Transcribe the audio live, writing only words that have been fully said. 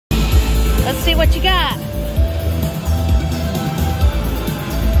Let's see what you got.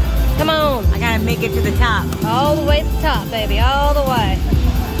 Come on. I gotta make it to the top. All the way to the top, baby. All the way.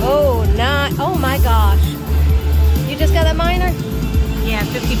 Oh, nice. Oh my gosh. You just got that minor? Yeah,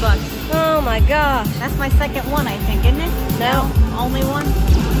 50 bucks. Oh my gosh. That's my second one, I think, isn't it? No. Only one?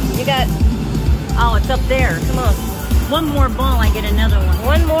 You got, Oh, it's up there. come on. One more ball, I get another one.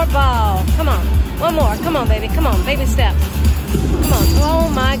 One more ball. Come on. One more. Come on, baby. Come on. Baby steps. Come on.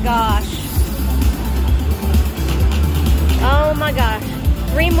 Oh my gosh. Oh my gosh.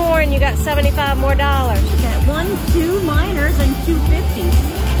 3 more and you got $75 more. Got 1, 2 minors and 2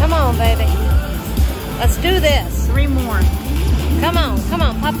 50s. Come on, baby. Let's do this. 3 more. Come on. Come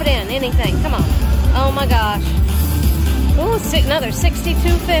on. Pop it in. Anything. Come on. Oh my gosh. Ooh, another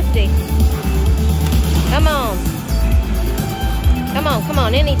 $62.50. Come on. Come on. Come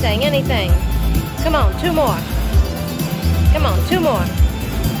on. Anything. Anything. Come on. 2 more. Come on. 2 more.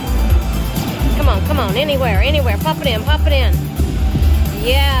 Come on. Come on. Anywhere. Anywhere. Pop it in. Pop it in.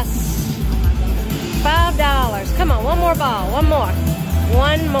 Yes. $5. Come on. One more ball. One more.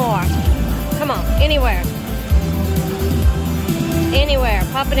 One more. Come on. Anywhere. Anywhere.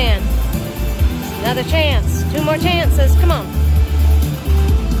 Pop it in. Another chance. 2 more chances. Come on.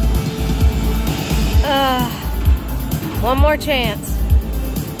 One more chance.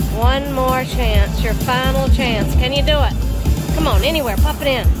 One more chance. Your final chance. Can you do it? Come on. Anywhere. Pop it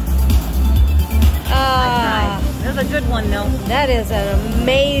in. I tried. That was a good one, though. That is an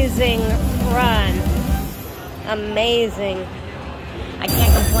amazing run. Amazing. I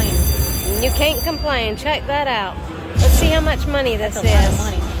can't complain. You can't complain. Check that out. Let's see how much money this That's a lot of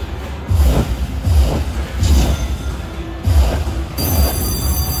money.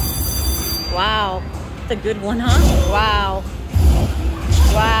 Wow. That's a good one, huh? Wow.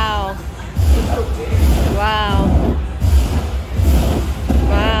 Wow. Wow.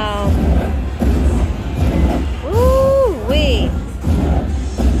 Wow. Woo-wee.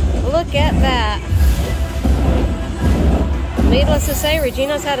 Look at that. Needless to say,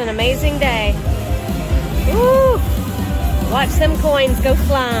 Regina's had an amazing day. Woo! Watch them coins go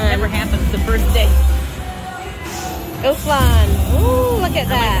flying. Never happens the first day. Go flying. Ooh, look at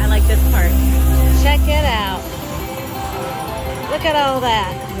that. I like this part. Check it out. Look at all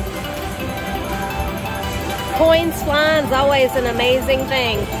that. Coins flying is always an amazing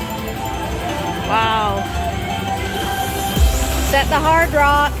thing. Wow. Set the Hard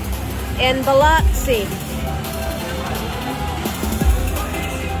Rock in Biloxi.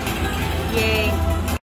 Yay.